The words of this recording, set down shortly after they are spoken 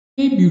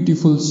Hey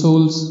beautiful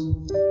souls,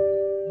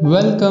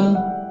 welcome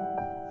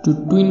to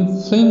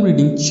Twin Flame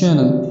Reading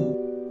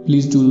channel.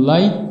 Please do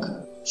like,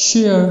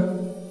 share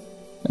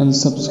and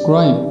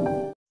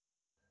subscribe.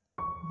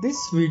 This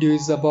video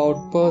is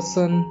about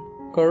person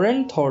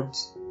current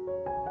thoughts.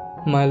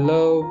 My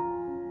love,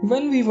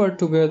 when we were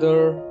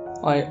together,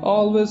 I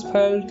always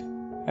felt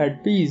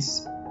at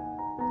peace.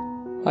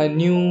 I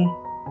knew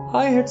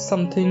I had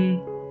something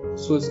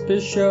so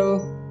special,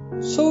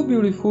 so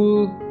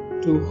beautiful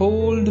to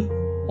hold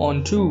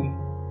on to.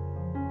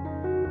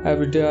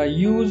 Every day I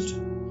used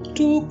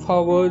to look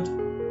forward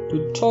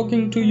to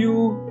talking to you.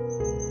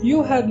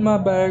 You had my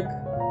back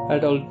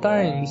at all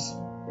times.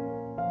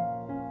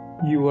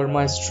 You were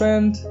my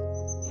strength,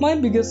 my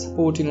biggest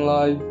support in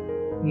life.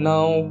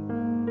 Now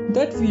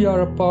that we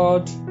are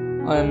apart,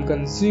 I am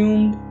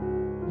consumed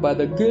by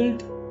the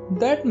guilt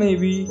that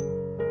maybe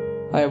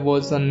I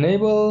was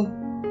unable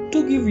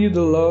to give you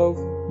the love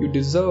you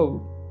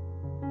deserve.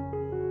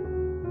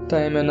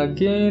 Time and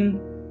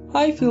again,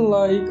 I feel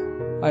like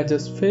I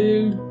just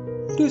failed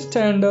to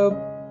stand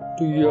up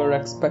to your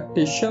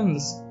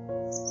expectations.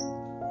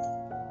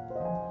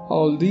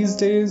 All these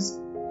days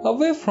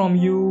away from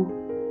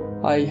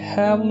you, I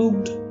have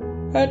looked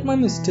at my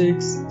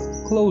mistakes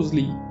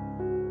closely.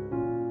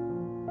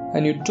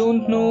 And you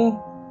don't know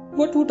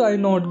what would I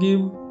not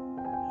give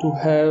to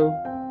have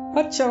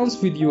a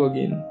chance with you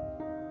again.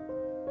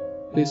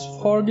 Please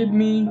forgive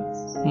me,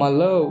 my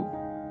love.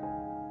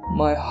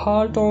 My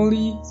heart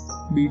only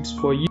beats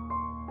for you.